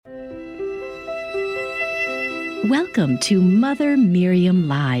Welcome to Mother Miriam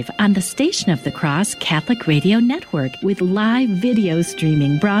Live on the Station of the Cross Catholic Radio Network with live video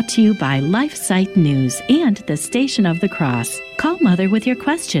streaming brought to you by LifeSite News and the Station of the Cross. Call Mother with your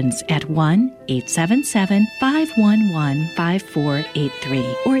questions at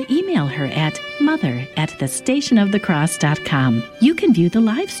 1-877-511-5483 or email her at mother@thestationofthecross.com. You can view the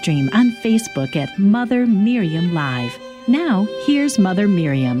live stream on Facebook at Mother Miriam Live. Now, here's Mother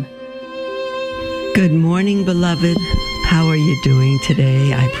Miriam. Good morning, beloved. How are you doing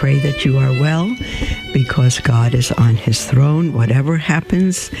today? I pray that you are well because God is on his throne. Whatever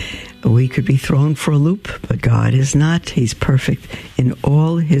happens, we could be thrown for a loop, but God is not. He's perfect in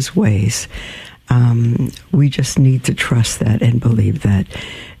all his ways. We just need to trust that and believe that.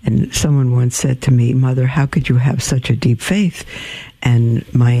 And someone once said to me, Mother, how could you have such a deep faith? And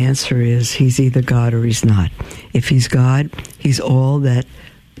my answer is, he's either God or he's not. If he's God, he's all that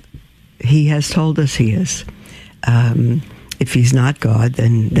he has told us he is. If he's not God,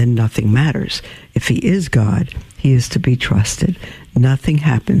 then nothing matters. If he is God, he is to be trusted. Nothing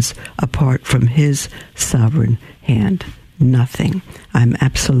happens apart from his sovereign hand. Nothing. I'm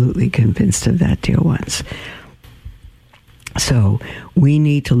absolutely convinced of that, dear ones. So we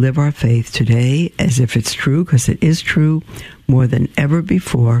need to live our faith today as if it's true, because it is true more than ever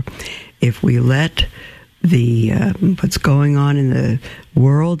before. If we let the what's going on in the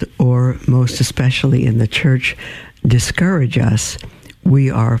world, or most especially in the church, discourage us, we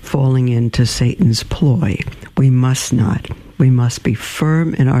are falling into Satan's ploy. We must not. We must be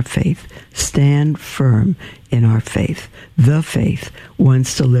firm in our faith. Stand firm in our faith. The faith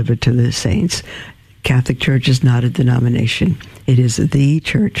once delivered to the saints. Catholic Church is not a denomination. It is the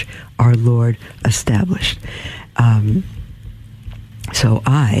church our Lord established. So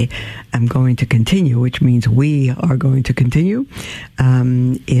I am going to continue, which means we are going to continue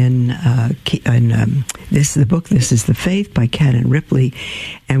in this is the book. This is The Faith by Canon Ripley,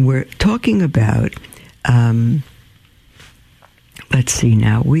 and we're talking about. Let's see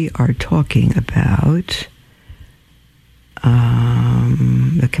now. We are talking about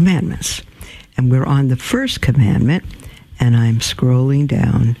the commandments, and we're on the first commandment, and I'm scrolling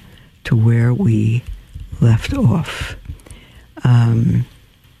down to where we left off.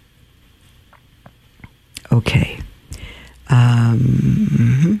 Okay. I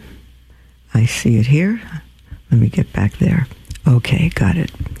see it here. Let me get back there. Okay, got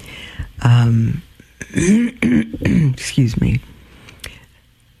it. Excuse me.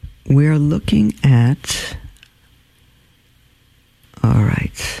 We're looking at... All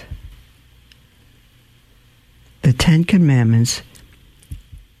right. The Ten Commandments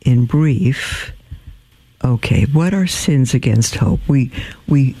in brief. Okay, what are sins against hope? We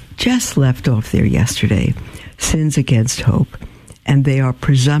just left off there yesterday. Sins against hope. And they are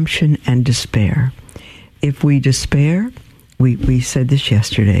presumption and despair. If we despair, we said this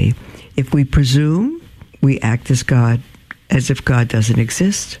yesterday, if we presume, we act as if God doesn't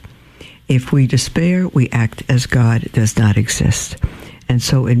exist. If we despair, we act as God does not exist. And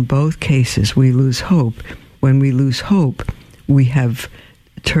so in both cases, we lose hope. When we lose hope, we have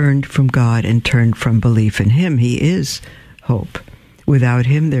turned from God and turned from belief in him. He is hope. Without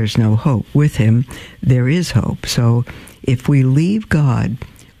him, there's no hope. With him, there is hope. So if we leave God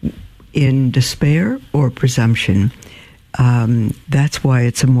in despair or presumption, that's why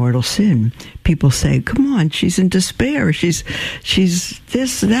it's a mortal sin. People say, come on, she's in despair. She's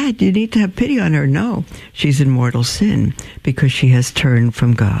this, that. You need to have pity on her. No, she's in mortal sin because she has turned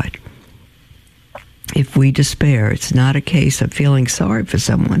from God. If we despair, it's not a case of feeling sorry for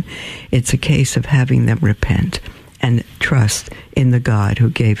someone. It's a case of having them repent and trust in the God who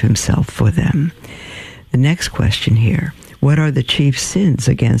gave himself for them. The next question here, what are the chief sins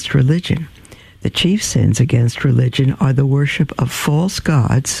against religion? The chief sins against religion are the worship of false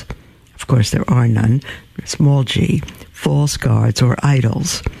gods. Of course, there are none, small g, false gods or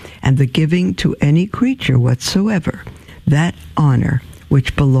idols, and the giving to any creature whatsoever that honor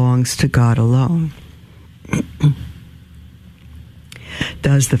which belongs to God alone.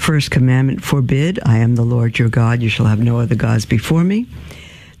 Does the first commandment forbid, I am the Lord your God, you shall have no other gods before me?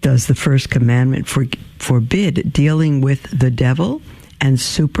 Does the first commandment forbid dealing with the devil and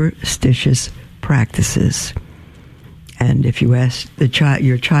superstitious practices? And if you ask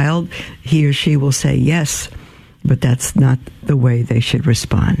your child, he or she will say yes, but that's not the way they should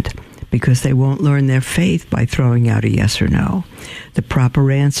respond, because they won't learn their faith by throwing out a yes or no. The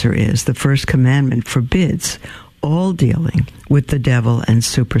proper answer is the first commandment forbids all dealing with the devil and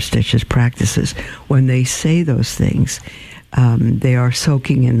superstitious practices. When they say those things, they are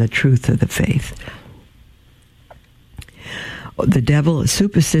soaking in the truth of the faith. The devil,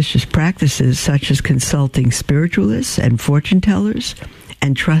 superstitious practices such as consulting spiritualists and fortune tellers,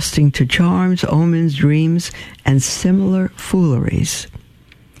 and trusting to charms, omens, dreams, and similar fooleries,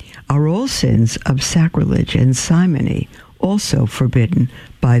 are all sins of sacrilege and simony, also forbidden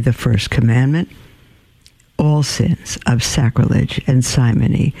by the first commandment. All sins of sacrilege and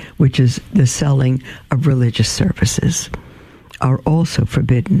simony, which is the selling of religious services, are also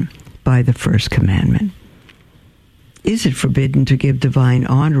forbidden by the first commandment. Is it forbidden to give divine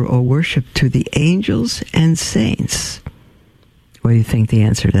honor or worship to the angels and saints? What do you think the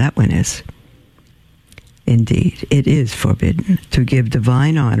answer to that one is? Indeed, it is forbidden to give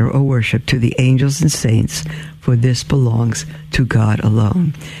divine honor or worship to the angels and saints, for this belongs to God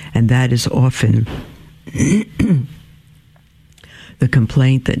alone. And that is often the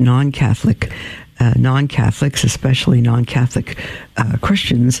complaint that non-Catholics, especially non-Catholic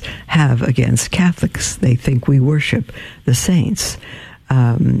Christians, have against Catholics. They think we worship the saints,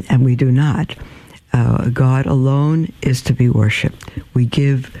 and we do not. God alone is to be worshipped. We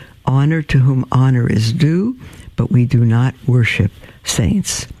give honor to whom honor is due, but we do not worship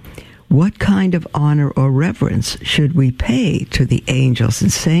saints. What kind of honor or reverence should we pay to the angels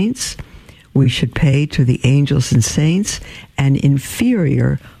and saints? We should pay to the angels and saints an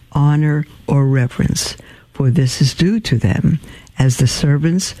inferior honor or reverence, for this is due to them as the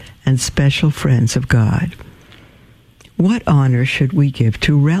servants and special friends of God. What honor should we give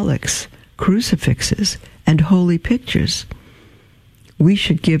to relics, crucifixes, and holy pictures? We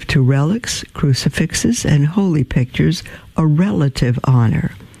should give to relics, crucifixes, and holy pictures a relative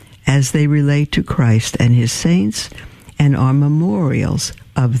honor, as they relate to Christ and his saints and are memorials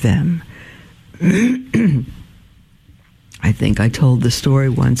of them. I think I told the story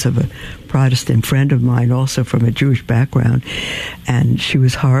once of a Protestant friend of mine, also from a Jewish background, and she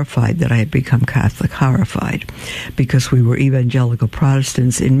was horrified that I had become Catholic, horrified, because we were evangelical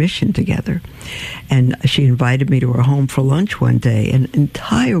Protestants in mission together. And she invited me to her home for lunch one day, an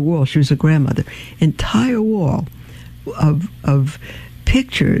entire wall, she was a grandmother, entire wall of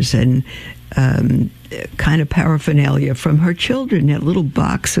pictures and kind of paraphernalia from her children, a little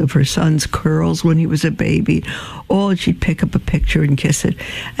box of her son's curls when he was a baby. All, she'd pick up a picture and kiss it.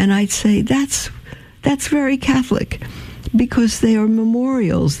 And I'd say, that's very Catholic, because they are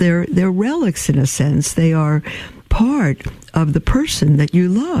memorials. They're relics in a sense. They are part of the person that you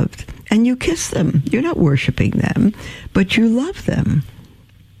loved. And you kiss them. You're not worshiping them, but you love them.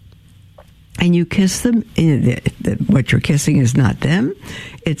 And you kiss them. What you're kissing is not them.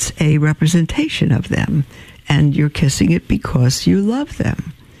 It's a representation of them. And you're kissing it because you love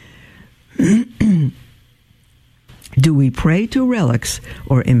them. Do we pray to relics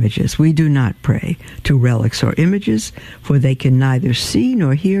or images? We do not pray to relics or images, for they can neither see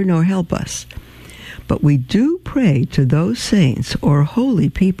nor hear nor help us. But we do pray to those saints or holy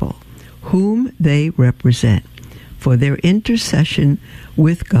people whom they represent, for their intercession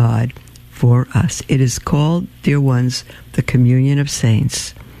with God for us. It is called, dear ones, the communion of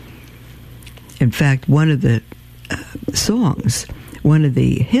saints. In fact, one of the songs, one of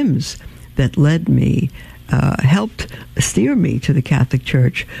the hymns that led me, helped steer me to the Catholic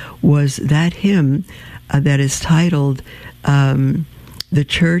Church, was that hymn that is titled, The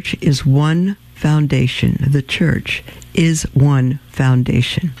Church is One Foundation. The Church is one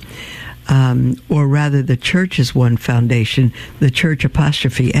foundation. Or rather, the church is one foundation. The church,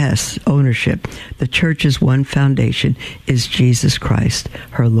 apostrophe S, ownership. The church is one foundation, is Jesus Christ,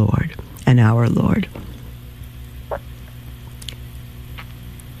 her Lord and our Lord.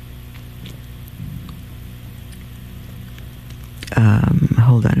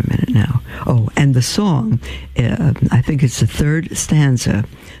 Hold on a minute now. Oh, and the song, I think it's the third stanza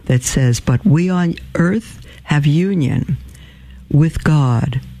that says, but we on earth have union with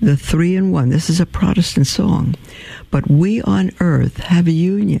God, the three in one. This is a Protestant song. But we on earth have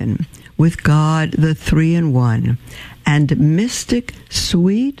union with God, the three in one, and mystic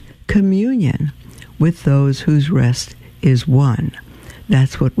sweet communion with those whose rest is one.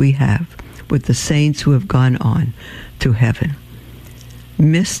 That's what we have with the saints who have gone on to heaven.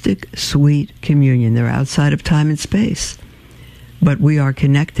 Mystic sweet communion. They're outside of time and space, but we are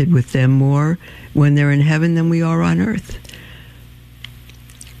connected with them more when they're in heaven than we are on earth.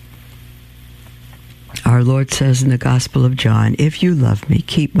 Our Lord says in the Gospel of John, if you love me,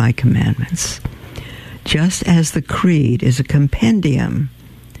 keep my commandments. Just as the Creed is a compendium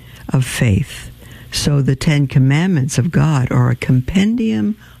of faith, so the 10 Commandments of God are a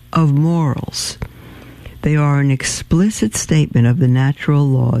compendium of morals. They are an explicit statement of the natural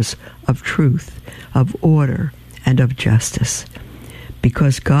laws of truth, of order, and of justice,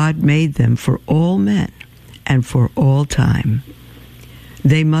 because God made them for all men and for all time.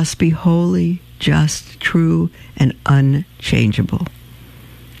 They must be holy, just, true, and unchangeable.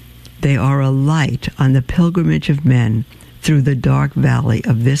 They are a light on the pilgrimage of men through the dark valley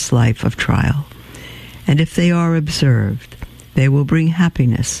of this life of trial. And if they are observed, they will bring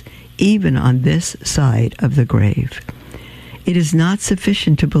happiness even on this side of the grave. It is not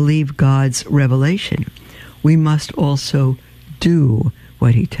sufficient to believe God's revelation. We must also do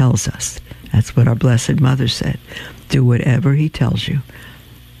what he tells us. That's what our Blessed Mother said. Do whatever he tells you.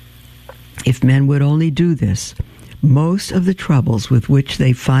 If men would only do this, most of the troubles with which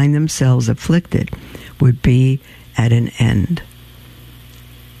they find themselves afflicted would be at an end.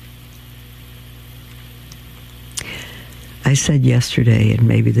 I said yesterday, and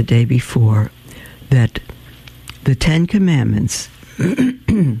maybe the day before, that the Ten Commandments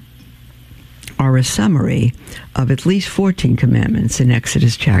are a summary of at least 14 commandments in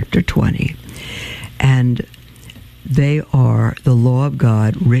Exodus chapter 20. And they are the law of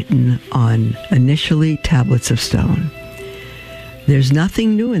God written on initially tablets of stone. There's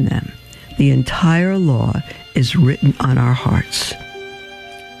nothing new in them. The entire law is written on our hearts.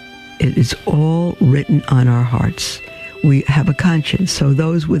 It is all written on our hearts. We have a conscience, so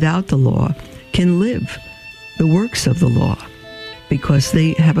those without the law can live the works of the law because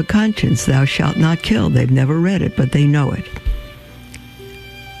they have a conscience. Thou shalt not kill. They've never read it, but they know it.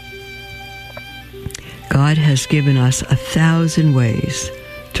 God has given us 1,000 ways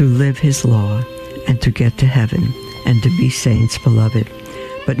to live his law and to get to heaven and to be saints, beloved.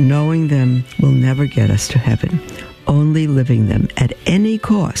 But knowing them will never get us to heaven. Only living them at any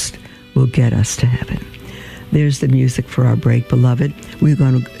cost will get us to heaven. There's the music for our break, beloved. We're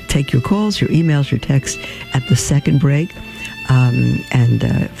going to take your calls, your emails, your texts at the second break. And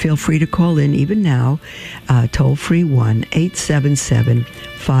feel free to call in even now. Toll free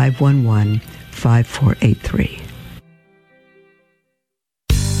 1-877-511-5483.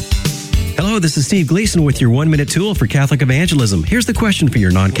 Hello, this is Steve Gleason with your 1-minute tool for Catholic evangelism. Here's the question for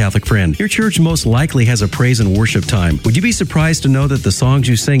your non-Catholic friend. Your church most likely has a praise and worship time. Would you be surprised to know that the songs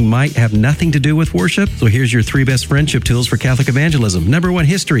you sing might have nothing to do with worship? So here's your 3 best friendship tools for Catholic evangelism. Number 1,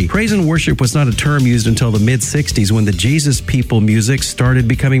 history. Praise and worship was not a term used until the mid-60s when the Jesus People music started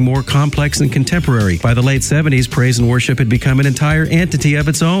becoming more complex and contemporary. By the late 70s, praise and worship had become an entire entity of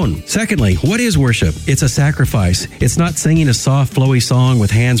its own. Secondly, what is worship? It's a sacrifice. It's not singing a soft, flowy song with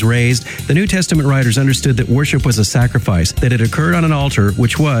hands raised. The New Testament writers understood that worship was a sacrifice, that it occurred on an altar,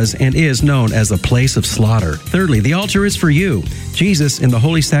 which was and is known as a place of slaughter. Thirdly, the altar is for you. Jesus, in the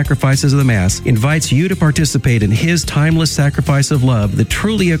holy sacrifices of the Mass, invites you to participate in his timeless sacrifice of love that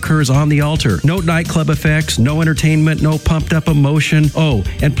truly occurs on the altar. No nightclub effects, no entertainment, no pumped-up emotion. Oh,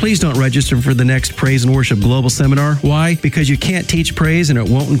 and please don't register for the next Praise and Worship Global Seminar. Why? Because you can't teach praise and it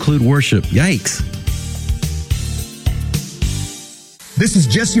won't include worship. Yikes. This is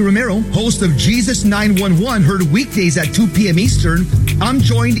Jesse Romero, host of Jesus 911, heard weekdays at 2 p.m. Eastern. I'm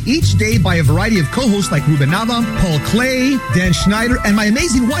joined each day by a variety of co-hosts like Ruben Nava, Paul Clay, Dan Schneider, and my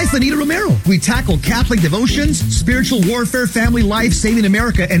amazing wife, Anita Romero. We tackle Catholic devotions, spiritual warfare, family life, saving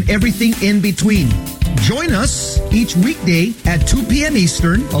America, and everything in between. Join us each weekday at 2 p.m.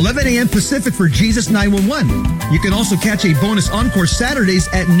 Eastern, 11 a.m. Pacific for Jesus 911. You can also catch a bonus encore Saturdays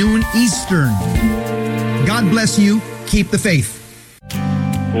at noon Eastern. God bless you. Keep the faith.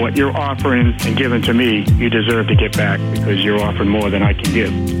 What you're offering and giving to me, you deserve to get back because you're offering more than I can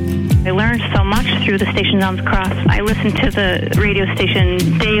give. I learned so much through the Station on the Cross. I listen to the radio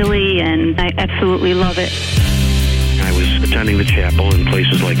station daily, and I absolutely love it. I was attending the chapel and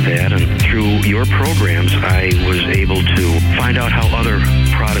places like that, and through your programs, I was able to find out how other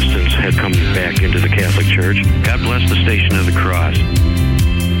Protestants had come back into the Catholic Church. God bless the Station of the Cross.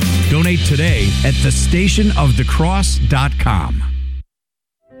 Donate today at thestationofthecross.com.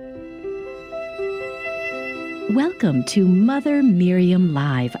 Welcome to Mother Miriam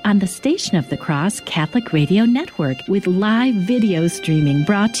Live on the Station of the Cross Catholic Radio Network with live video streaming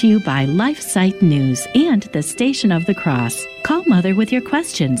brought to you by LifeSite News and the Station of the Cross. Call Mother with your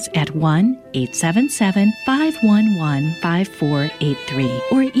questions at 1-877-511-5483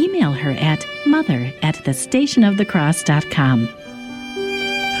 or email her at mother@thestationofthecross.com.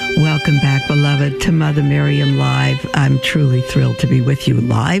 Welcome back, beloved, to Mother Miriam Live. I'm truly thrilled to be with you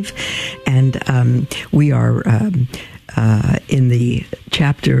live. And we are in the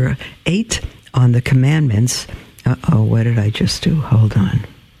chapter 8 on the commandments. Uh-oh, what did I just do? Hold on.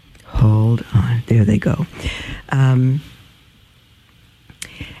 There they go.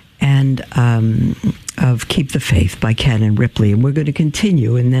 of Keep the Faith by Canon Ripley. And we're going to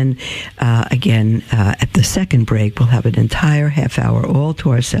continue. And then again, at the second break, we'll have an entire half hour all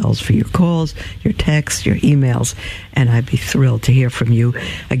to ourselves for your calls, your texts, your emails. And I'd be thrilled to hear from you.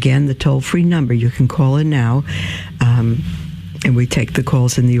 Again, the toll-free number, you can call in now. And we take the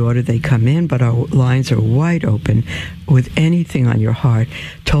calls in the order they come in, but our lines are wide open with anything on your heart.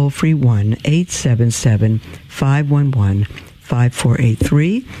 Toll-free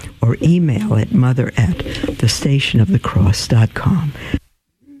 1-877-511-5483 or email at mother@thestationofthecross.com.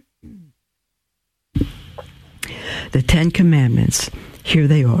 The Ten Commandments, here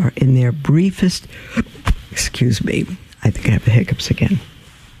they are in their briefest, excuse me, I think I have the hiccups again.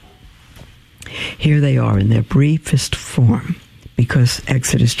 Here they are in their briefest form, because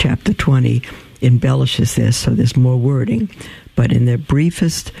Exodus chapter 20 embellishes this, so there's more wording. But in their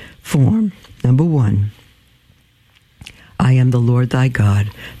briefest form, number 1, I am the Lord thy God.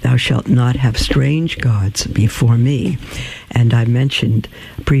 Thou shalt not have strange gods before me. And I mentioned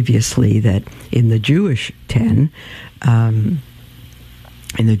previously that in the Jewish 10,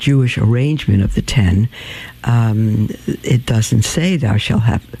 in the Jewish arrangement of the 10, it doesn't say thou shalt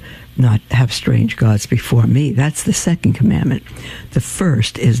not have strange gods before me. That's the second commandment. The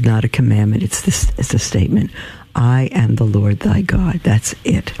first is not a commandment. It's a statement. I am the Lord thy God. That's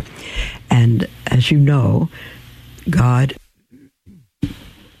it. And as you know, God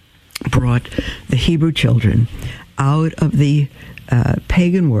brought the Hebrew children out of the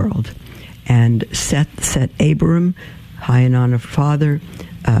pagan world and set Abram, high and honored father,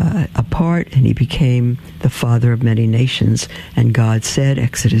 apart, and he became the father of many nations. And God said,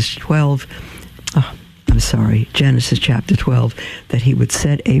 Genesis chapter 12, that he would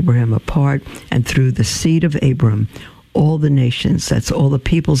set Abraham apart, and through the seed of Abram, all the nations, that's all the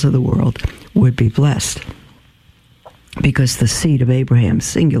peoples of the world, would be blessed. Because the seed of Abraham,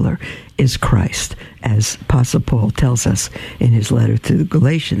 singular, is Christ, as Apostle Paul tells us in his letter to the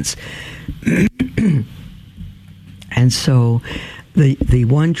Galatians. And so the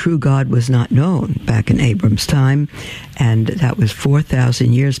one true God was not known back in Abram's time, and that was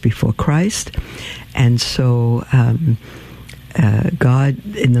 4,000 years before Christ. And so God,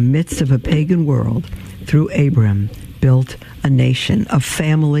 in the midst of a pagan world, through Abram, built a nation, a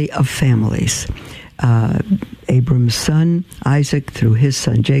family of families. Abram's son, Isaac, through his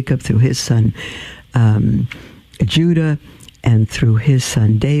son, Jacob, through his son, Judah, and through his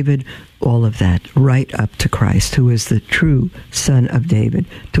son, David, all of that, right up to Christ, who is the true son of David,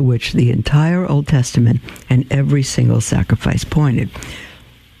 to which the entire Old Testament and every single sacrifice pointed.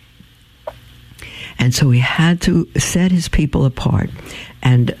 And so he had to set his people apart.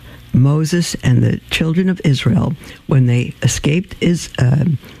 And Moses and the children of Israel, when they escaped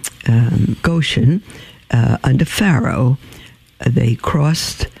Goshen under Pharaoh, they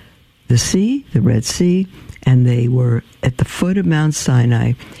crossed the sea, the Red Sea, and they were at the foot of Mount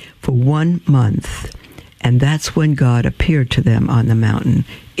Sinai for 1 month. And that's when God appeared to them on the mountain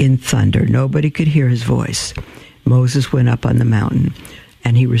in thunder. Nobody could hear his voice. Moses went up on the mountain,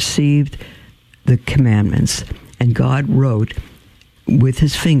 and he received the commandments. And God wrote with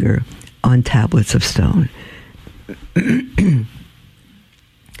his finger on tablets of stone.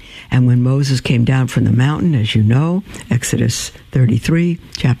 And when Moses came down from the mountain, as you know, Exodus 33,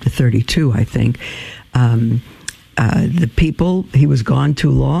 chapter 32, I think, the people, he was gone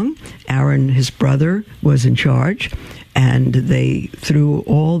too long. Aaron, his brother, was in charge, and they threw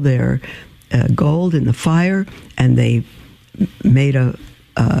all their gold in the fire, and they made a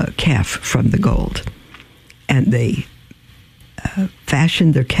calf from the gold. And they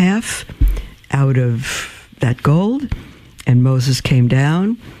fashioned their calf out of that gold, and Moses came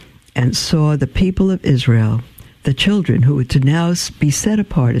down and saw the people of Israel, the children who were to now be set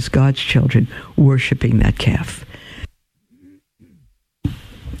apart as God's children, worshiping that calf.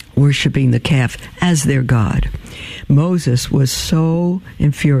 Worshiping the calf as their God. Moses was so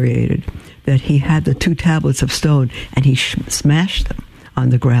infuriated that he had the 2 tablets of stone and he smashed them on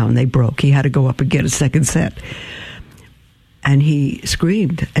the ground. They broke. He had to go up and get a second set. And he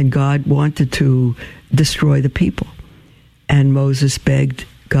screamed, and God wanted to destroy the people. And Moses begged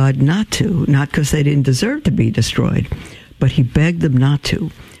God not to, not because they didn't deserve to be destroyed, but he begged them not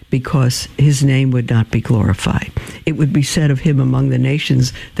to, because his name would not be glorified. It would be said of him among the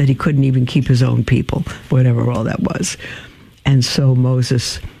nations that he couldn't even keep his own people, whatever all that was. And so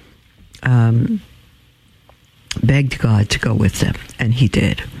Moses begged God to go with them, and he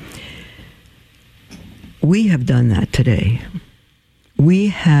did. We have done that today. We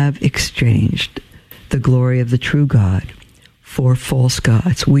have exchanged the glory of the true God for false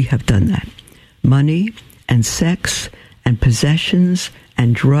gods. We have done that. Money and sex and possessions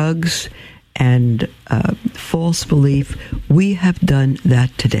and drugs and false belief. We have done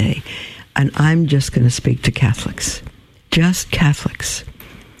that today. And I'm just going to speak to Catholics. Just Catholics.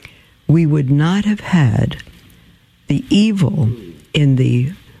 We would not have had the evil in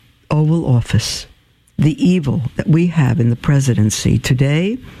the Oval Office, the evil that we have in the presidency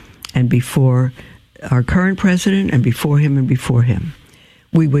today and before our current president and before him and before him.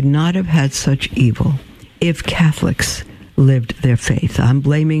 We would not have had such evil if Catholics lived their faith. I'm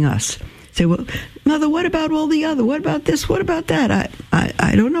blaming us. Say, well, Mother, what about all the other? What about this? What about that?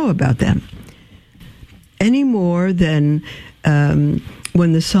 I don't know about them. Any more than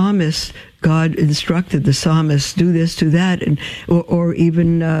when the psalmist, God instructed the psalmist, do this, do that, and or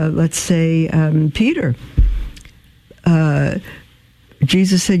even, let's say, Peter.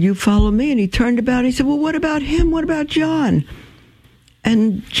 Jesus said, you follow me. And he turned about and he said, well, what about him? What about John?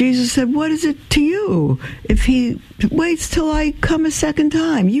 And Jesus said, what is it to you if he waits till I come a second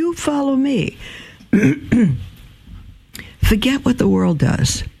time? You follow me. Forget what the world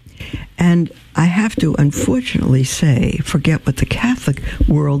does. And I have to, unfortunately, say, forget what the Catholic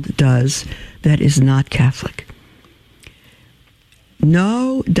world does that is not Catholic.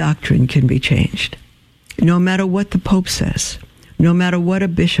 No doctrine can be changed, no matter what the Pope says, no matter what a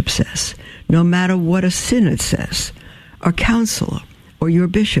bishop says, no matter what a synod says, or council, or your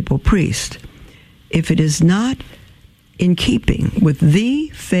bishop or priest. If it is not in keeping with the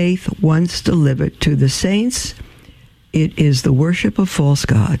faith once delivered to the saints, it is the worship of false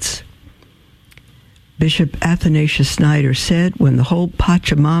gods. Bishop Athanasius Schneider said when the whole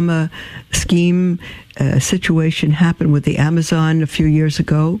Pachamama scheme situation happened with the Amazon a few years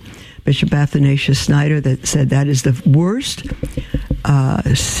ago, Bishop Athanasius Schneider said that is the worst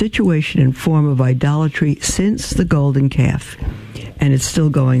situation and form of idolatry since the golden calf. And it's still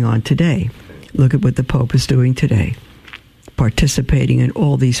going on today. Look at what the Pope is doing today, participating in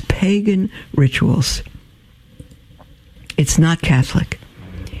all these pagan rituals. It's not Catholic.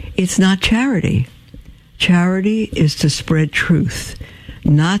 It's not charity. Charity is to spread truth,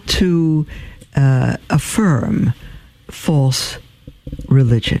 not to affirm false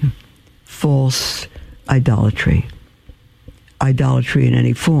religion, false idolatry in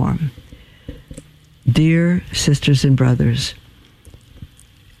any form. Dear sisters and brothers,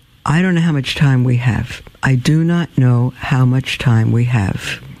 I don't know how much time we have. I do not know how much time we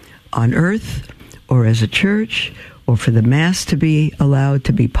have on earth or as a church or for the Mass to be allowed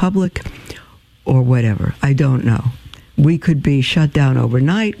to be public or whatever. I don't know. We could be shut down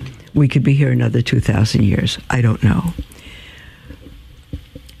overnight. We could be here another 2,000 years. I don't know.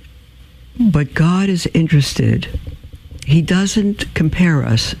 But God is interested. He doesn't compare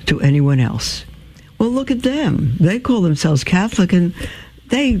us to anyone else. Well, look at them. They call themselves Catholic and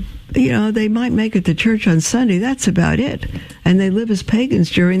they might make it to church on Sunday. That's about it. And they live as pagans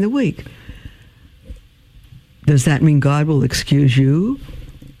during the week. Does that mean God will excuse you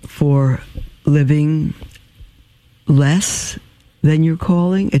for living less than your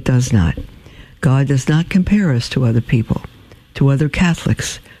calling? It does not. God does not compare us to other people, to other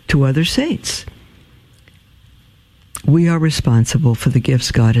Catholics, to other saints. We are responsible for the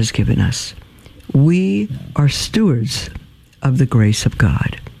gifts God has given us. We are stewards of the grace of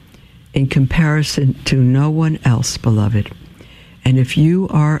God in comparison to no one else, beloved. And if you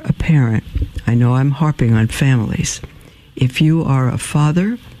are a parent, I know I'm harping on families. If you are a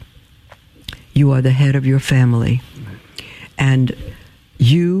father, you are the head of your family. And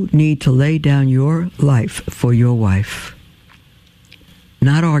you need to lay down your life for your wife.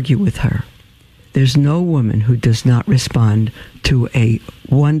 Not argue with her. There's no woman who does not respond to a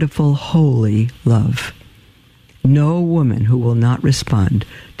wonderful, holy love. No woman who will not respond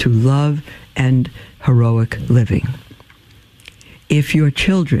to love and heroic living. If your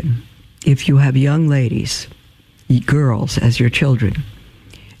children, if you have young ladies, girls as your children,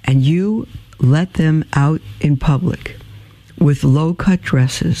 and you let them out in public with low-cut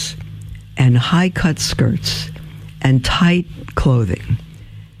dresses and high-cut skirts and tight clothing,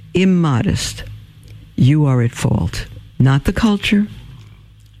 immodest, you are at fault. Not the culture,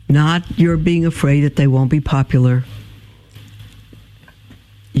 not you're being afraid that they won't be popular.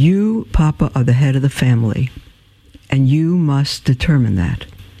 You, Papa, are the head of the family, and you must determine that.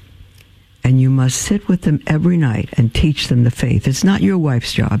 And you must sit with them every night and teach them the faith. It's not your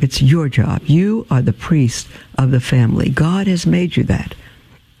wife's job, it's your job. You are the priest of the family. God has made you that.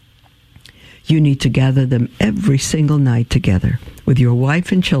 You need to gather them every single night together with your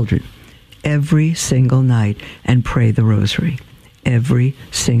wife and children, every single night, and pray the rosary every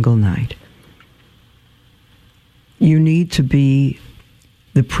single night. You need to be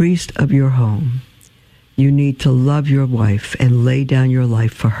the priest of your home. You need to love your wife and lay down your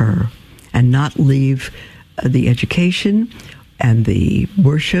life for her and not leave the education and the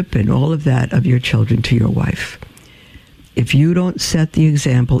worship and all of that of your children to your wife. If you don't set the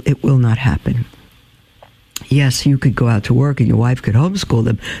example, it will not happen. Yes, you could go out to work and your wife could homeschool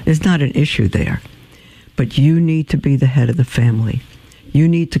them. There's not an issue there. But you need to be the head of the family. You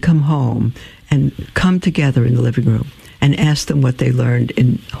need to come home and come together in the living room and ask them what they learned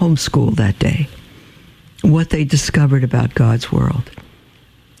in homeschool that day, what they discovered about God's world.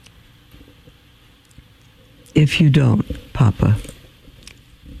 If you don't, Papa,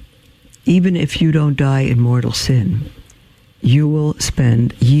 even if you don't die in mortal sin, you will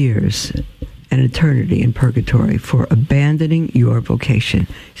spend years, an eternity in purgatory for abandoning your vocation. You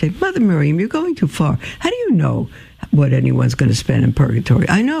say, Mother Miriam, you're going too far. How do you know what anyone's going to spend in purgatory?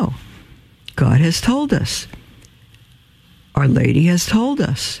 I know. God has told us. Our Lady has told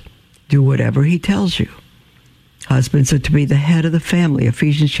us. Do whatever he tells you. Husbands are to be the head of the family,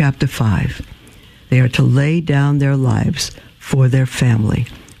 Ephesians chapter 5. They are to lay down their lives for their family,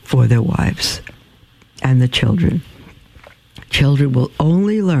 for their wives, and the children. Children will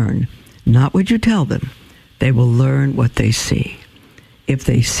only learn not what you tell them. They will learn what they see. If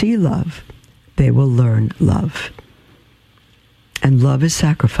they see love, they will learn love. And love is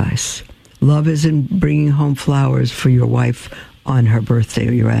sacrifice. Love isn't bringing home flowers for your wife on her birthday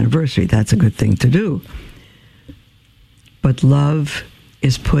or your anniversary. That's a good thing to do. But love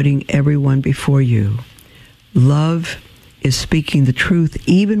is putting everyone before you. Love is speaking the truth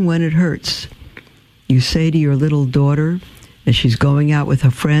even when it hurts. You say to your little daughter, and she's going out with her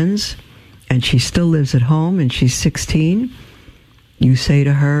friends, and she still lives at home, and she's 16, you say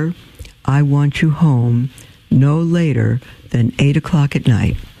to her, I want you home no later than 8 o'clock at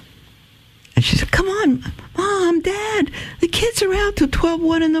night. And she said, come on, Mom, Dad, the kids are out till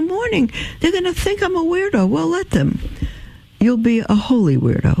 1 in the morning. They're going to think I'm a weirdo. Well, let them. You'll be a holy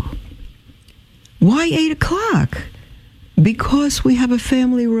weirdo. Why 8 o'clock? Because we have a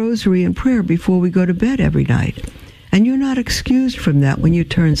family rosary and prayer before we go to bed every night. And you're not excused from that when you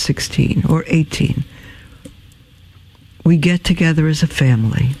turn 16 or 18. We get together as a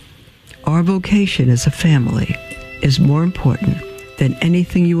family. Our vocation as a family is more important than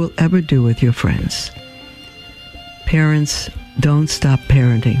anything you will ever do with your friends. Parents, don't stop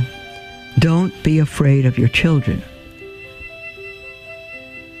parenting. Don't be afraid of your children.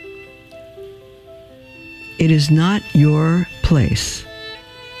 It is not your place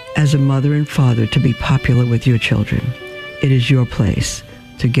as a mother and father to be popular with your children. It is your place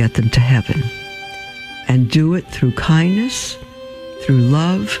to get them to heaven. And do it through kindness, through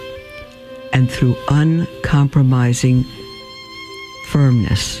love, and through uncompromising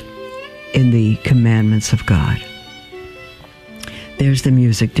firmness in the commandments of God. There's the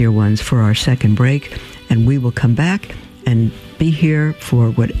music, dear ones, for our second break, and we will come back and be here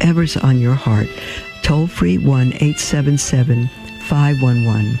for whatever's on your heart. Toll free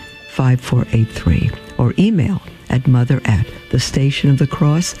 1-877-511-5483 or email at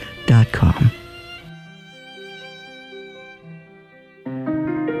mother@thestationofthecross.com.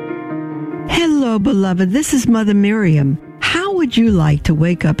 Hello, beloved. This is Mother Miriam. How would you like to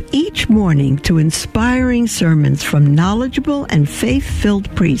wake up each morning to inspiring sermons from knowledgeable and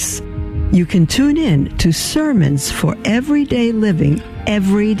faith-filled priests? You can tune in to Sermons for Everyday Living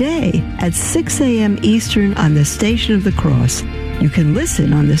every day at 6 a.m. Eastern on the Station of the Cross. You can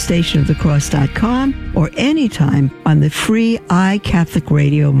listen on thestationofthecross.com or anytime on the free iCatholic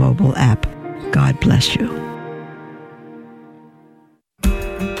Radio mobile app. God bless you.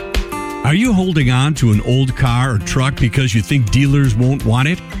 Are you holding on to an old car or truck because you think dealers won't want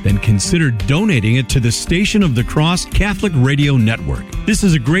it? Then consider donating it to the Station of the Cross Catholic Radio Network. This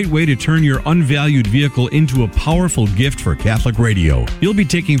is a great way to turn your unvalued vehicle into a powerful gift for Catholic radio. You'll be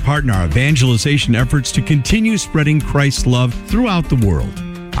taking part in our evangelization efforts to continue spreading Christ's love throughout the world.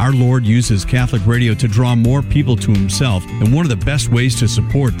 Our Lord uses Catholic radio to draw more people to himself, and one of the best ways to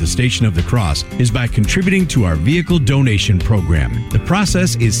support the Station of the Cross is by contributing to our vehicle donation program. The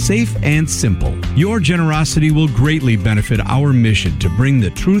process is safe and simple. Your generosity will greatly benefit our mission to bring the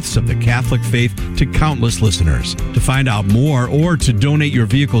truths of the Catholic faith to countless listeners. To find out more or to donate your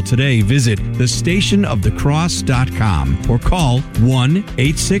vehicle today, visit thestationofthecross.com or call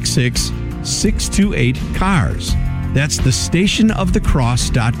 1-866-628-CARS. That's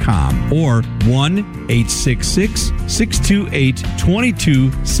thestationofthecross.com or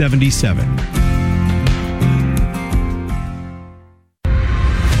 1-866-628-2277.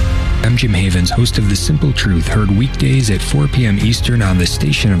 I'm Jim Havens, host of The Simple Truth, heard weekdays at 4 p.m. Eastern on the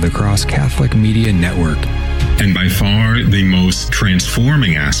Station of the Cross Catholic Media Network. And by far the most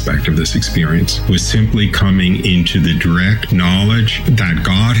transforming aspect of this experience was simply coming into the direct knowledge that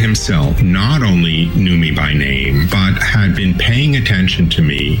God himself not only knew me by name, but had been paying attention to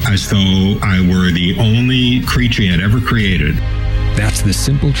me as though I were the only creature he had ever created. That's The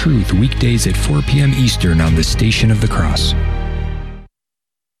Simple Truth, weekdays at 4 p.m. Eastern on the Station of the Cross.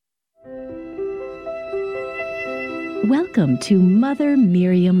 Welcome to Mother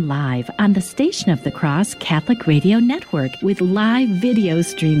Miriam Live on the Station of the Cross Catholic Radio Network with live video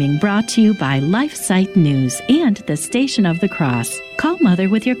streaming brought to you by LifeSite News and the Station of the Cross. Call Mother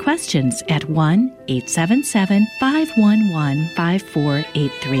with your questions at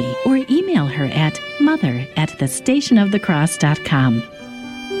 1-877-511-5483 or email her at mother@thestationofthecross.com.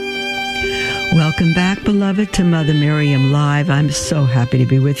 Welcome back, beloved, to Mother Miriam Live. I'm so happy to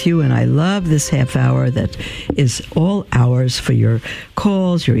be with you, and I love this half hour that is all ours for your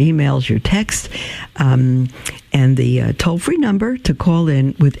calls, your emails, your texts, and the toll-free number to call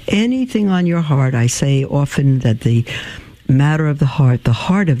in with anything on your heart. I say often that the matter of the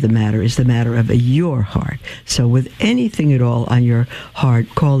heart of the matter is the matter of your heart. So with anything at all on your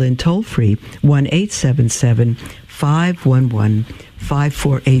heart, call in toll-free,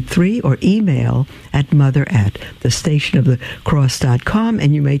 1-877-511-5483 or email at mother@thestationofthecross.com,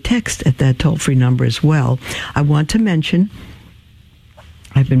 and you may text at that toll-free number as well. I want to mention,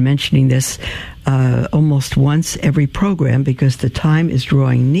 I've been mentioning this almost once every program because the time is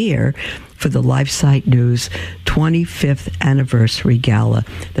drawing near for the LifeSite News 25th Anniversary Gala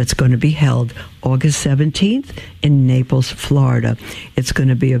that's going to be held August 17th in Naples, Florida. It's going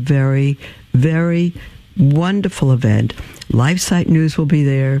to be a very, very wonderful event. LifeSite News will be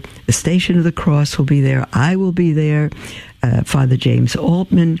there. The Station of the Cross will be there. I will be there. Father James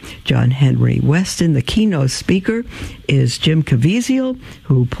Altman, John Henry Weston. The keynote speaker is Jim Caviezel,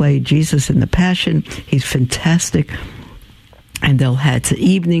 who played Jesus in the Passion. He's fantastic. And they'll have the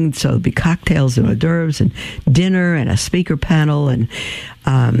evening, so there'll be cocktails and hors d'oeuvres and dinner and a speaker panel, and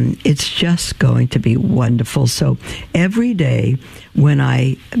it's just going to be wonderful. So every day when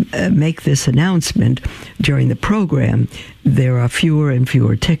I make this announcement during the program, there are fewer and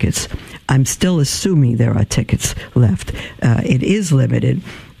fewer tickets. I'm still assuming there are tickets left. It is limited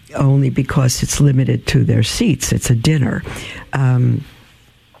only because it's limited to their seats. It's a dinner.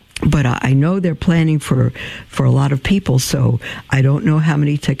 But I know they're planning for a lot of people, so I don't know how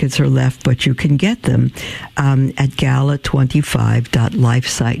many tickets are left, but you can get them at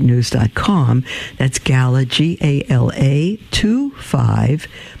gala25.lifesitenews.com. That's gala, GALA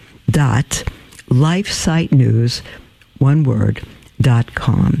 25.lifesitenews, one word,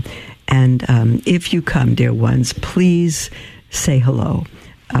 .com. And if you come, dear ones, please say hello.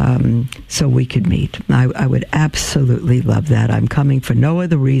 So we could meet. I would absolutely love that. I'm coming for no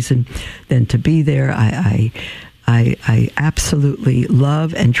other reason than to be there. I absolutely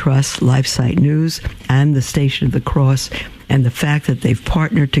love and trust LifeSite News and the Station of the Cross, and the fact that they've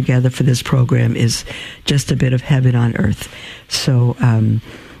partnered together for this program is just a bit of heaven on earth. So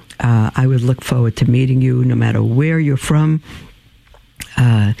I would look forward to meeting you no matter where you're from.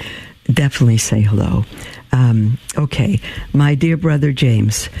 Definitely say hello. Okay, my dear brother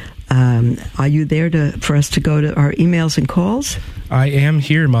James, are you there for us to go to our emails and calls? I am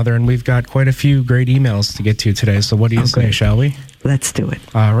here, Mother, and we've got quite a few great emails to get to today. So what do you say, shall we? Let's do it.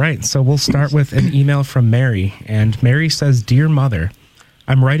 All right, so we'll start with an email from Mary, and Mary says, "Dear Mother,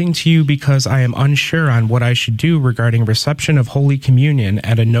 I'm writing to you because I am unsure on what I should do regarding reception of Holy Communion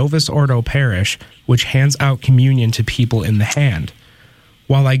at a Novus Ordo parish, which hands out communion to people in the hand.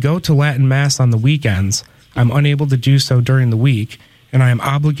 While I go to Latin Mass on the weekends, I'm unable to do so during the week, and I am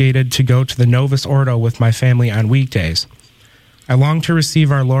obligated to go to the Novus Ordo with my family on weekdays. I long to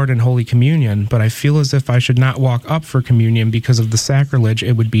receive our Lord in Holy Communion, but I feel as if I should not walk up for communion because of the sacrilege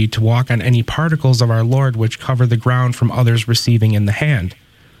it would be to walk on any particles of our Lord which cover the ground from others receiving in the hand.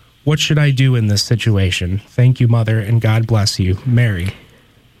 What should I do in this situation? Thank you, Mother, and God bless you. Mary."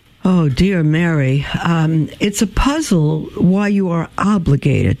 Oh, dear Mary, it's a puzzle why you are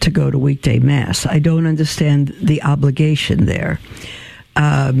obligated to go to weekday Mass. I don't understand the obligation there.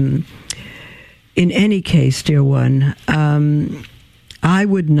 In any case, dear one, I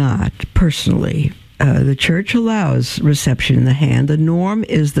would not, personally. The Church allows reception in the hand. The norm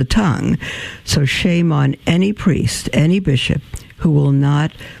is the tongue. So shame on any priest, any bishop, who will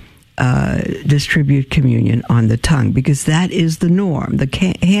not distribute communion on the tongue, because that is the norm. The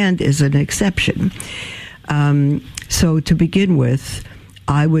hand is an exception. So to begin with,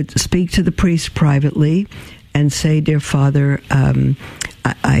 I would speak to the priest privately and say, "Dear Father,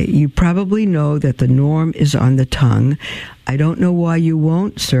 You probably know that the norm is on the tongue. I don't know why you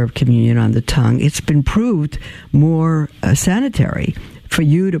won't serve communion on the tongue. It's been proved more sanitary for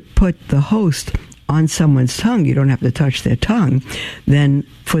you to put the host on someone's tongue. You don't have to touch their tongue, than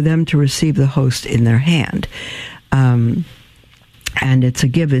for them to receive the host in their hand. And it's a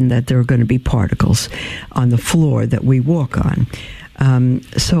given that there are going to be particles on the floor that we walk on.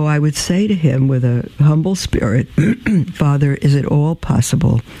 So I would say to him with a humble spirit, Father, is it all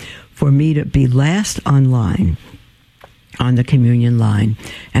possible for me to be last online on the communion line,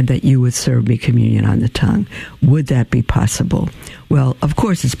 and that you would serve me communion on the tongue? Would that be possible? Well, of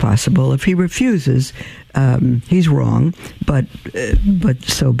course it's possible. If he refuses, he's wrong, but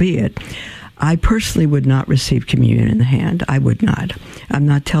so be it. I personally would not receive communion in the hand. I would not. I'm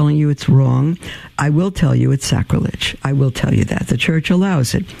not telling you it's wrong. I will tell you it's sacrilege. I will tell you that. The church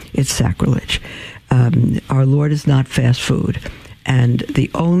allows it. It's sacrilege. Our Lord is not fast food. And the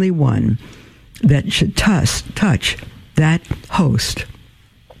only one that should touch that host,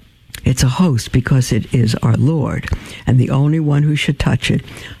 it's a host because it is our Lord. And the only one who should touch it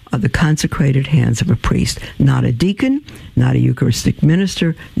are the consecrated hands of a priest, not a deacon, not a Eucharistic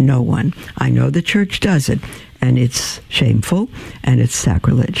minister, no one. I know the church does it, and it's shameful, and it's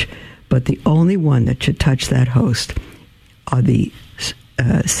sacrilege. But the only one that should touch that host are the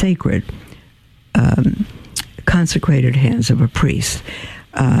sacred, consecrated hands of a priest,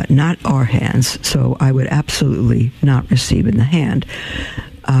 not our hands. So I would absolutely not receive in the hand.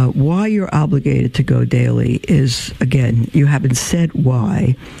 Why you're obligated to go daily is, again, you haven't said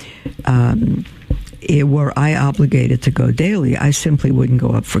why. Were I obligated to go daily, I simply wouldn't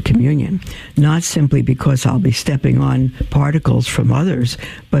go up for communion. Not simply because I'll be stepping on particles from others,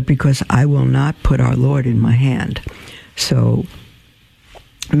 but because I will not put our Lord in my hand. So,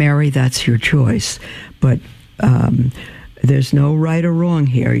 Mary, that's your choice. But there's no right or wrong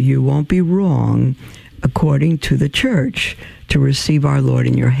here. You won't be wrong, according to the church, to receive our Lord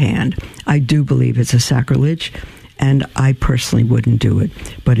in your hand. I do believe it's a sacrilege, and I personally wouldn't do it,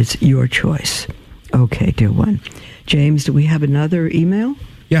 but it's your choice. Okay, dear one. James, do we have another email?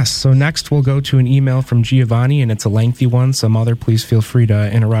 Yes, so next we'll go to an email from Giovanni, and it's a lengthy one, so Mother, please feel free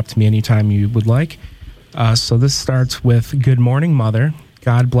to interrupt me anytime you would like. So this starts with, Good morning, Mother.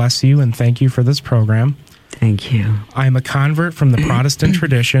 God bless you, and thank you for this program. Thank you. I am a convert from the Protestant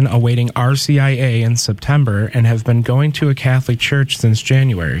tradition awaiting RCIA in September and have been going to a Catholic church since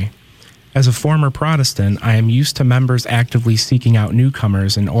January. As a former Protestant, I am used to members actively seeking out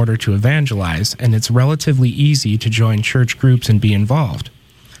newcomers in order to evangelize, and it's relatively easy to join church groups and be involved.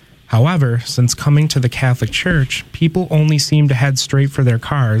 However, since coming to the Catholic Church, people only seem to head straight for their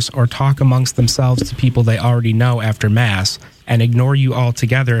cars or talk amongst themselves to people they already know after Mass and ignore you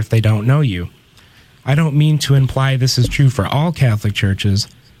altogether if they don't know you. I don't mean to imply this is true for all Catholic churches,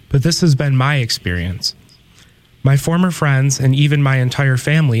 but this has been my experience. My former friends and even my entire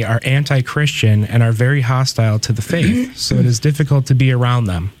family are anti-Christian and are very hostile to the faith, so it is difficult to be around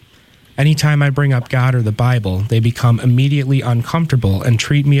them. Anytime I bring up God or the Bible, they become immediately uncomfortable and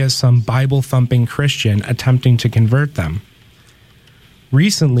treat me as some Bible-thumping Christian attempting to convert them.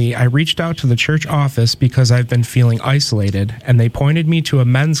 Recently, I reached out to the church office because I've been feeling isolated, and they pointed me to a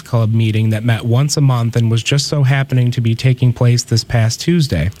men's club meeting that met once a month and was just so happening to be taking place this past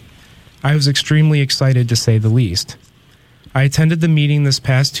Tuesday. I was extremely excited, to say the least. I attended the meeting this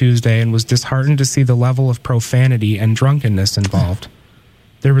past Tuesday and was disheartened to see the level of profanity and drunkenness involved.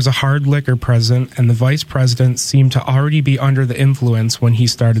 There was a hard liquor present, and the vice president seemed to already be under the influence when he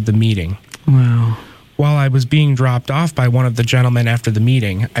started the meeting. Wow. While I was being dropped off by one of the gentlemen after the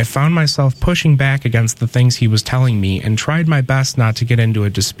meeting, I found myself pushing back against the things he was telling me and tried my best not to get into a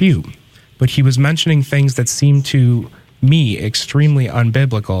dispute. But he was mentioning things that seemed to me extremely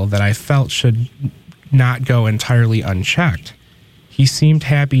unbiblical that I felt should not go entirely unchecked. He seemed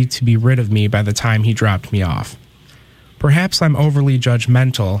happy to be rid of me by the time he dropped me off. Perhaps I'm overly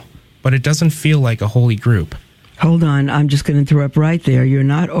judgmental, but it doesn't feel like a holy group. Hold on, I'm just going to interrupt right there. You're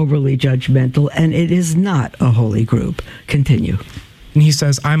not overly judgmental, and it is not a holy group. Continue. And he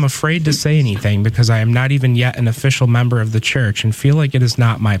says, I'm afraid to say anything because I am not even yet an official member of the church and feel like it is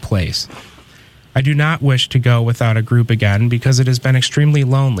not my place. I do not wish to go without a group again because it has been extremely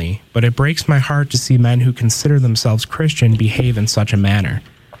lonely, but it breaks my heart to see men who consider themselves Christian behave in such a manner.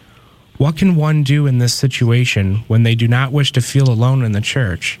 What can one do in this situation when they do not wish to feel alone in the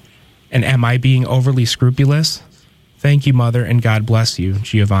church? And am I being overly scrupulous? Thank you, Mother, and God bless you,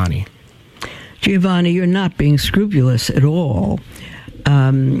 Giovanni. Giovanni, you're not being scrupulous at all.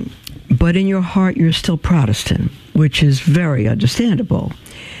 But in your heart, you're still Protestant, which is very understandable.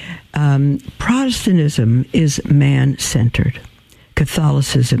 Protestantism is man-centered.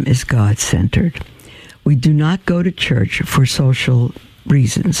 Catholicism is God-centered. We do not go to church for social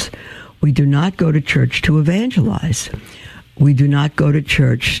reasons. We do not go to church to evangelize. We do not go to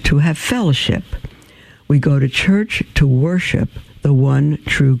church to have fellowship. We go to church to worship the one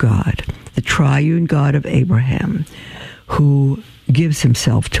true God, the triune God of Abraham, who gives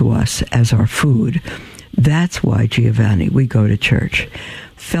himself to us as our food. That's why, Giovanni, we go to church.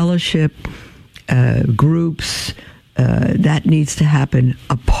 Fellowship, groups, that needs to happen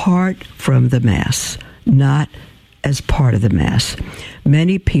apart from the Mass, not as part of the Mass.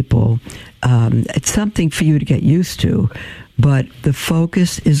 Many people, it's something for you to get used to, but the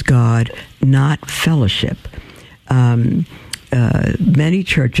focus is God, not fellowship. Many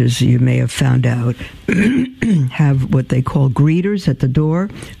churches, you may have found out, have what they call greeters at the door,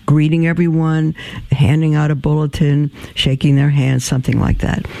 greeting everyone, handing out a bulletin, shaking their hands, something like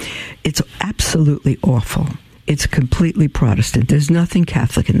that. It's absolutely awful. It's completely Protestant. There's nothing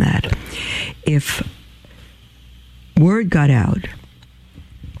Catholic in that. If word got out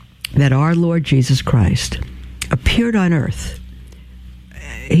that our Lord Jesus Christ appeared on earth,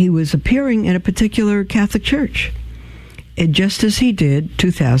 he was appearing in a particular Catholic church, just as he did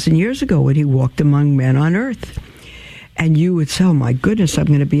 2,000 years ago when he walked among men on earth. And you would say, oh my goodness, I'm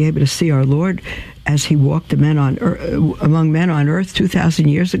going to be able to see our Lord as he walked among men on earth 2,000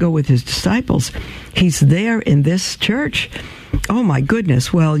 years ago with his disciples. He's there in this church. Oh my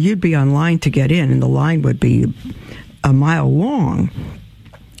goodness. Well, you'd be online to get in, and the line would be a mile long.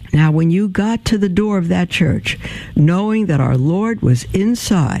 Now, when you got to the door of that church, knowing that our Lord was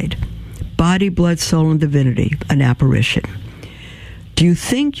inside, body, blood, soul, and divinity, an apparition, do you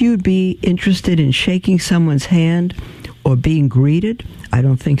think you'd be interested in shaking someone's hand or being greeted? I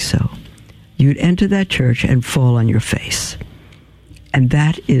don't think so. You'd enter that church and fall on your face. And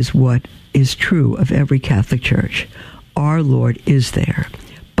that is what is true of every Catholic church. Our Lord is there,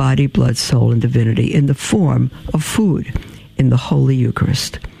 body, blood, soul, and divinity, in the form of food, in the Holy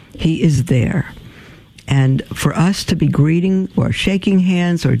Eucharist. He is there. And for us to be greeting or shaking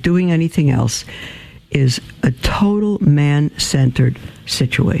hands or doing anything else is a total man-centered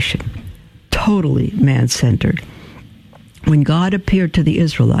situation. Totally man-centered. When God appeared to the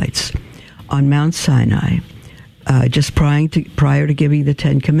Israelites on Mount Sinai, just prior to giving the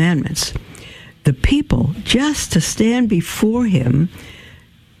Ten Commandments, the people, just to stand before him,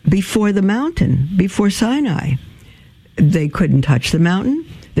 before the mountain, before Sinai, they couldn't touch the mountain.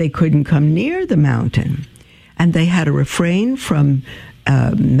 They couldn't come near the mountain. And they had to refrain from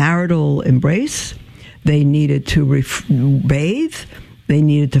marital embrace. They needed to bathe. They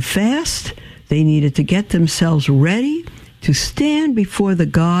needed to fast. They needed to get themselves ready to stand before the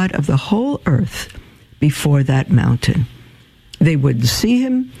God of the whole earth, before that mountain. They wouldn't see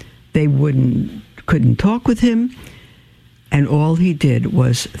him. They couldn't talk with him. And all he did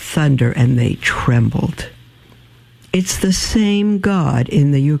was thunder, and they trembled. It's the same God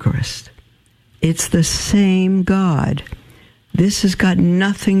in the Eucharist. It's the same God. This has got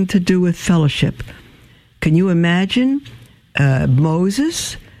nothing to do with fellowship. Can you imagine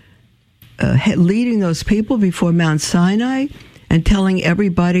Moses leading those people before Mount Sinai and telling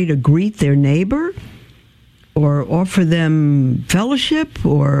everybody to greet their neighbor or offer them fellowship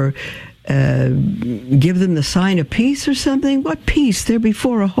or give them the sign of peace or something? What peace? They're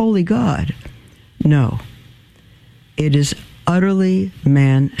before a holy God. No. It is utterly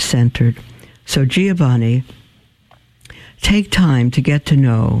man-centered. So, Giovanni, take time to get to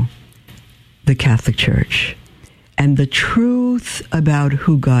know the Catholic Church and the truth about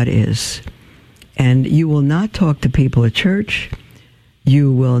who God is. And you will not talk to people at church.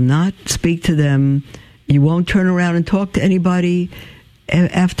 You will not speak to them. You won't turn around and talk to anybody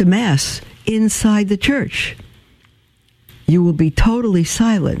after Mass inside the church. You will be totally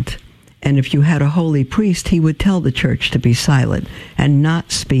silent. And if you had a holy priest, he would tell the church to be silent and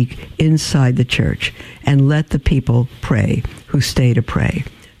not speak inside the church and let the people pray who stay to pray.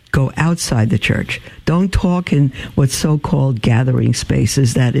 Go outside the church. Don't talk in what's so-called gathering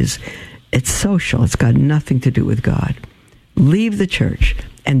spaces. It's social. It's got nothing to do with God. Leave the church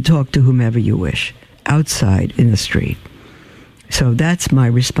and talk to whomever you wish outside in the street. So that's my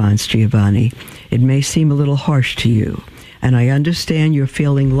response, Giovanni. It may seem a little harsh to you, and I understand you're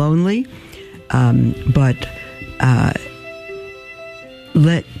feeling lonely, but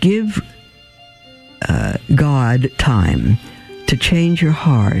give God time to change your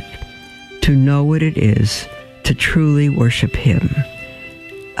heart, to know what it is to truly worship him,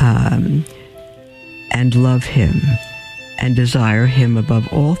 and love him, and desire him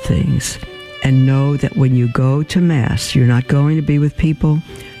above all things, and know that when you go to Mass, you're not going to be with people,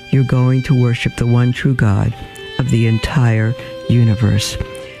 you're going to worship the one true God of the entire universe.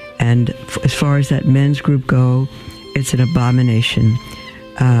 And as far as that men's group go, it's an abomination.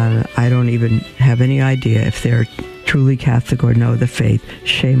 I don't even have any idea if they're truly Catholic or know the faith.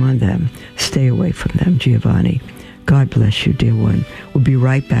 Shame on them. Stay away from them, Giovanni. God bless you, dear one. We'll be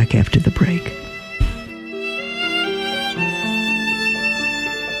right back after the break.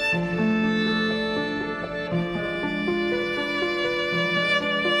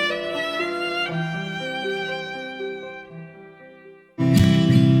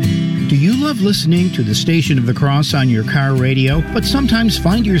 Do you love listening to the Station of the Cross on your car radio, but sometimes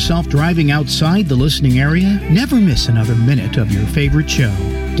find yourself driving outside the listening area? Never miss another minute of your favorite show.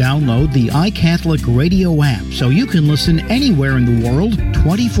 Download the iCatholic Radio app so you can listen anywhere in the world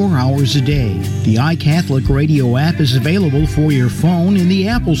 24 hours a day. The iCatholic Radio app is available for your phone in the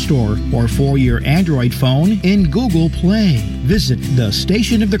Apple Store or for your Android phone in Google Play. Visit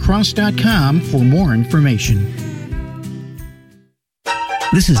thestationofthecross.com for more information.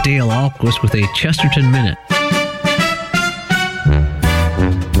 This is Dale Alquist with a Chesterton Minute.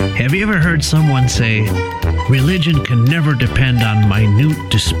 Have you ever heard someone say, religion can never depend on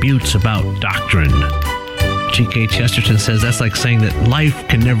minute disputes about doctrine? G.K. Chesterton says that's like saying that life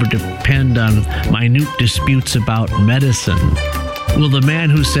can never depend on minute disputes about medicine. Will the man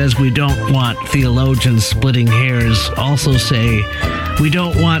who says we don't want theologians splitting hairs also say we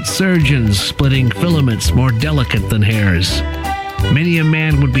don't want surgeons splitting filaments more delicate than hairs? Many a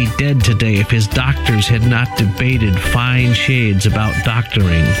man would be dead today if his doctors had not debated fine shades about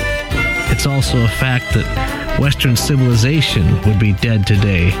doctoring. It's also a fact that Western civilization would be dead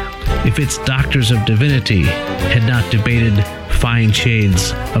today if its doctors of divinity had not debated fine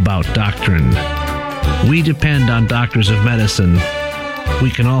shades about doctrine. We depend on doctors of medicine.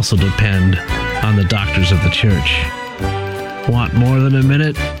 We can also depend on the doctors of the church. Want more than a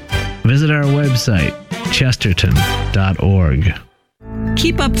minute? Visit our website, chesterton.org.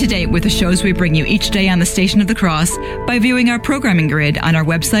 Keep up to date with the shows we bring you each day on the Station of the Cross by viewing our programming grid on our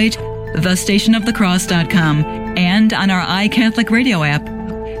website, thestationofthecross.com, and on our iCatholic Radio app.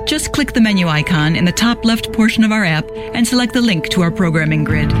 Just click the menu icon in the top left portion of our app and select the link to our programming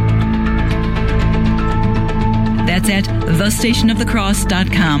grid. That's at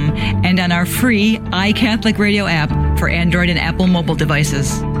thestationofthecross.com and on our free iCatholic Radio app for Android and Apple mobile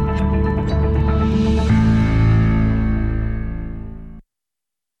devices.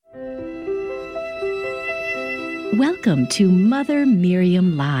 Welcome to Mother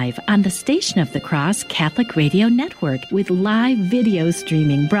Miriam Live on the Station of the Cross Catholic Radio Network with live video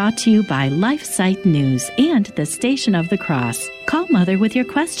streaming brought to you by LifeSite News and the Station of the Cross. Call Mother with your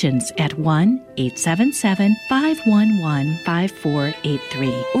questions at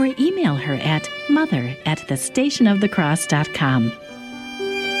 1-877-511-5483 or email her at mother@thestationofthecross.com.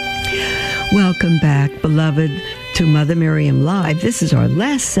 Welcome back, beloved, to Mother Miriam Live. This is our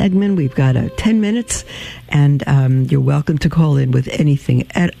last segment. We've got 10 minutes, and you're welcome to call in with anything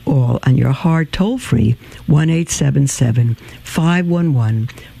at all on your heart, toll-free,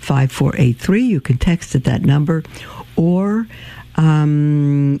 1-877-511-5483. You can text at that number or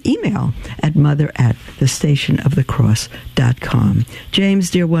email at mother@thestationofthecross.com. James,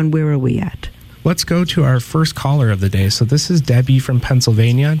 dear one, where are we at? Let's go to our first caller of the day. So this is Debbie from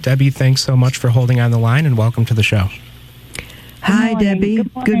Pennsylvania. Debbie, thanks so much for holding on the line, and welcome to the show. Hi, Debbie.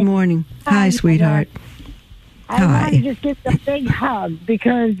 Good morning. Hi, sweetheart. I want to just give a big hug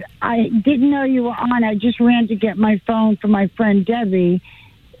because I didn't know you were on. I just ran to get my phone for my friend Debbie.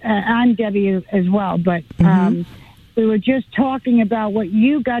 I'm Debbie as well, but we were just talking about what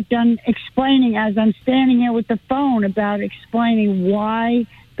you got done explaining as I'm standing here with the phone about explaining why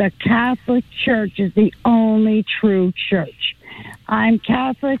the Catholic Church is the only true church. I'm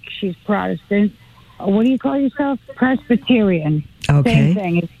Catholic. She's Protestant. What do you call yourself? Presbyterian. Okay. Same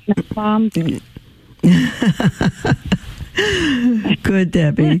thing. It's Mom. Good,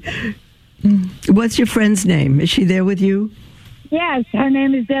 Debbie. What's your friend's name? Is she there with you? Yes, her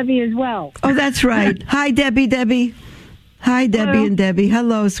name is Debbie as well. Oh, that's right. Hi, Debbie. Hi, Debbie. Hello. And Debbie.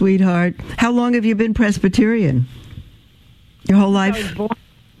 Hello, sweetheart. How long have you been Presbyterian? Your whole life?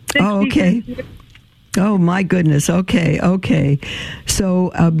 Oh, okay. Oh, my goodness. Okay.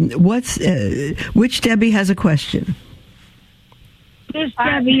 So, which Debbie has a question? This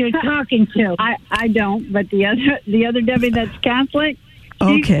Debbie you're talking to. I don't, but the other Debbie that's Catholic,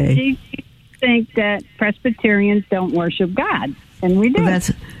 she thinks that Presbyterians don't worship God, and we do. Well,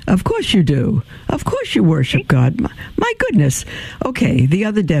 of course you do. Of course you worship God. My goodness. Okay, the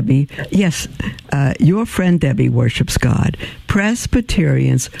other Debbie, yes, your friend Debbie worships God.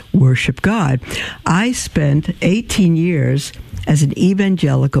 Presbyterians worship God. I spent 18 years as an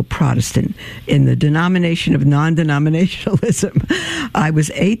evangelical Protestant in the denomination of non-denominationalism. I was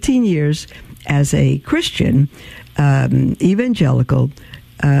 18 years as a Christian, evangelical,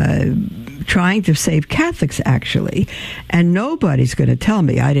 trying to save Catholics, actually. And nobody's going to tell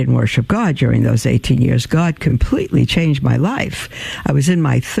me I didn't worship God during those 18 years. God completely changed my life. I was in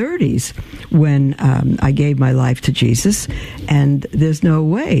my 30s when I gave my life to Jesus, and there's no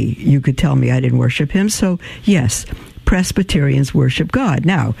way you could tell me I didn't worship him. So, yes, Presbyterians worship God.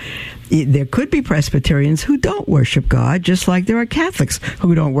 Now, there could be Presbyterians who don't worship God, just like there are Catholics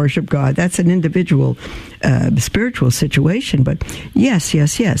who don't worship God. That's an individual spiritual situation. But yes.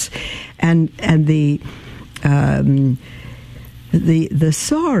 And the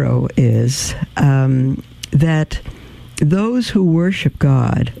sorrow is that those who worship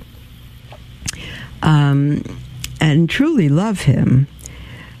God and truly love him,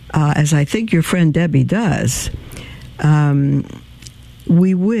 as I think your friend Debbie does,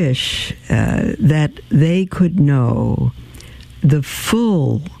 we wish that they could know the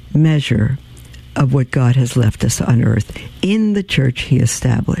full measure of what God has left us on earth in the church he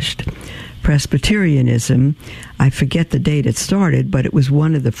established. Presbyterianism, I forget the date it started, but it was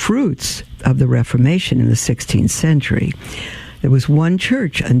one of the fruits of the Reformation in the 16th century. There was one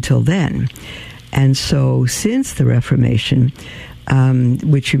church until then. And so since the Reformation,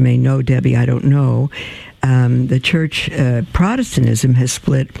 which you may know, Debbie, I don't know, the church, Protestantism has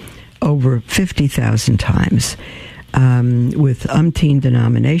split over 50,000 times with umpteen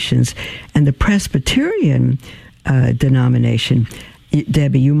denominations. And the Presbyterian denomination,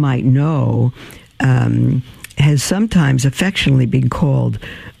 Debbie, you might know, has sometimes affectionately been called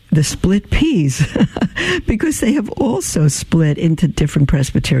the split peas because they have also split into different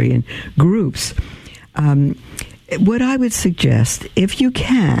Presbyterian groups. What I would suggest, if you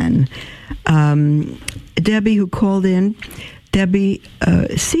can, Debbie, who called in, Debbie,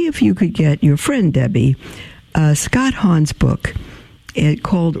 see if you could get your friend Debbie Scott Hahn's book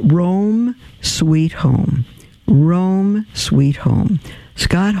called Rome, Sweet Home. Rome, Sweet Home.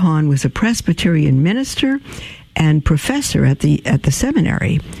 Scott Hahn was a Presbyterian minister and professor at the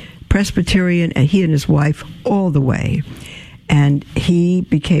seminary. Presbyterian, and he and his wife all the way. And he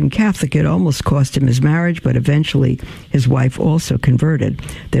became Catholic. It almost cost him his marriage, but eventually his wife also converted.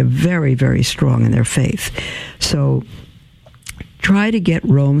 They're very, very strong in their faith. So try to get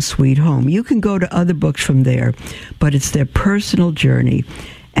Rome, Sweet Home. You can go to other books from there, but it's their personal journey,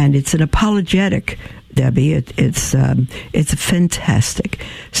 and it's an apologetic, Debbie. It's fantastic.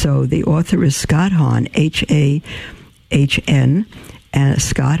 So the author is Scott Hahn, H-A-H-N,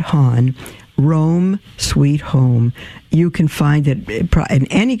 Scott Hahn, Rome, Sweet Home. You can find it in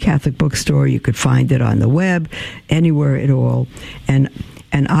any Catholic bookstore. You could find it on the web, anywhere at all. And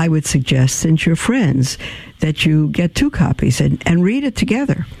I would suggest, since you're friends, that you get 2 copies and read it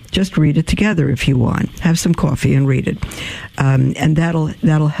together. Just read it together if you want. Have some coffee and read it. And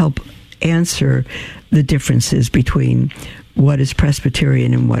that'll help answer the differences between what is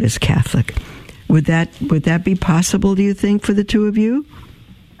Presbyterian and what is Catholic. Would that be possible, do you think, for the two of you?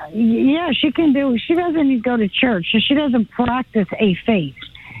 Yeah, she can do. She doesn't need to go to church. She doesn't practice a faith.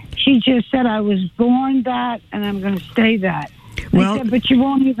 She just said, I was born that, and I'm going to stay that. Well, I said, but you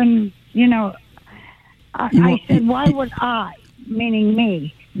won't even, I said, why would I, meaning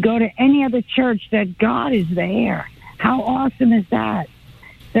me, go to any other church that God is there? How awesome is that?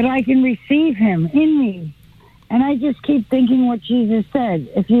 That I can receive him in me. And I just keep thinking what Jesus said.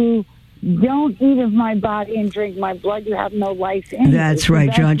 If you don't eat of my body and drink my blood, you have no life in you. That's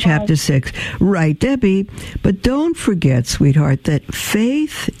right, John chapter 6. Right, Debbie. But don't forget, sweetheart, that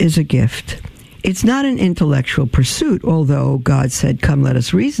faith is a gift. It's not an intellectual pursuit, although God said, come, let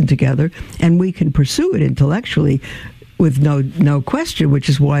us reason together, and we can pursue it intellectually with no question, which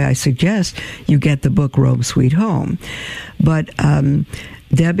is why I suggest you get the book Rome, Sweet Home. But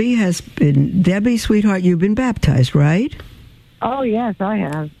Debbie, sweetheart, you've been baptized, right? Oh, yes, I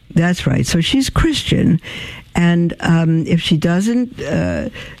have. That's right. So she's Christian, and if she doesn't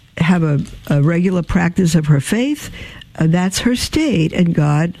have a regular practice of her faith, that's her state, and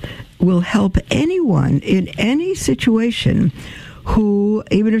God will help anyone in any situation who,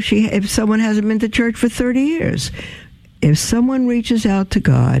 even if someone hasn't been to church for 30 years, if someone reaches out to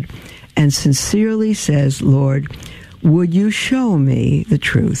God and sincerely says, Lord, would you show me the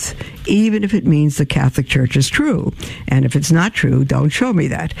truth, even if it means the Catholic Church is true? And if it's not true, don't show me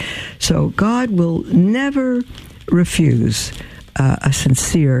that. So God will never refuse a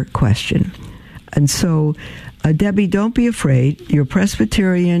sincere question. And so, Debbie, don't be afraid. You're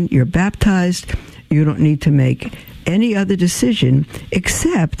Presbyterian, you're baptized, you don't need to make any other decision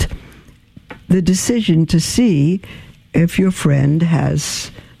except the decision to see if your friend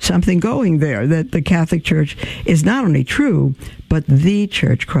has something going there, that the Catholic Church is not only true, but the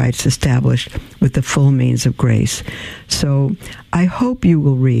church Christ established with the full means of grace. So I hope you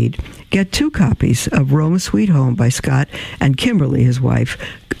will get 2 copies of Rome Sweet Home by Scott and Kimberly, his wife,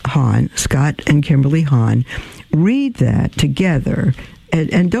 Hahn, Scott and Kimberly Hahn. Read that together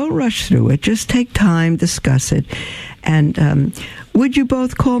and don't rush through it. Just take time, discuss it. And would you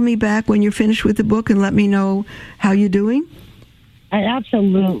both call me back when you're finished with the book and let me know how you're doing?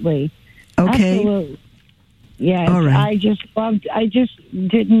 Absolutely. Okay. Absolutely. Yes. All right. I just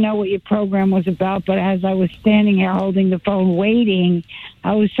didn't know what your program was about, but as I was standing here holding the phone waiting,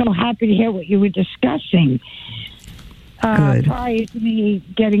 I was so happy to hear what you were discussing. Good. Prior to me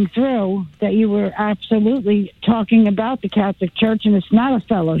getting through, that you were absolutely talking about the Catholic Church, and it's not a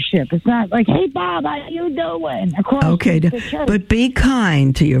fellowship. It's not like, hey, Bob, how you doing? Okay, but be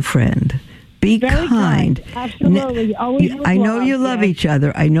kind to your friend. Be Very kind. Absolutely. Always I know you love each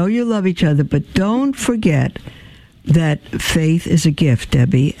other. I know you love each other, but don't forget that faith is a gift,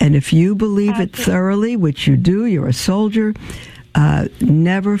 Debbie. And if you believe it thoroughly, which you do, you're a soldier,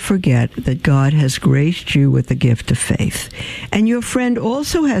 never forget that God has graced you with the gift of faith. And your friend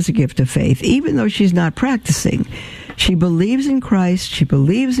also has a gift of faith, even though she's not practicing. She believes in Christ, she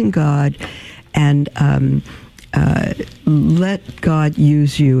believes in God, and let God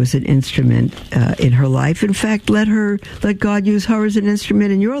use you as an instrument in her life. In fact, let God use her as an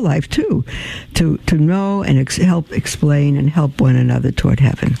instrument in your life too, to know and help explain and help one another toward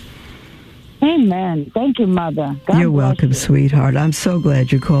heaven. Amen. Thank you, Mother. You're welcome, sweetheart. I'm so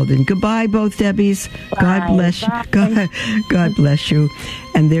glad you called in. Goodbye, both Debbies. Bye. God bless you. God bless you.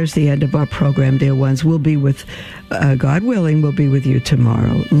 And there's the end of our program, dear ones. We'll be with, God willing, we'll be with you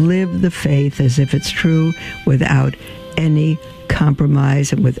tomorrow. Live the faith as if it's true, without any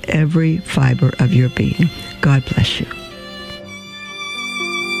compromise and with every fiber of your being. God bless you.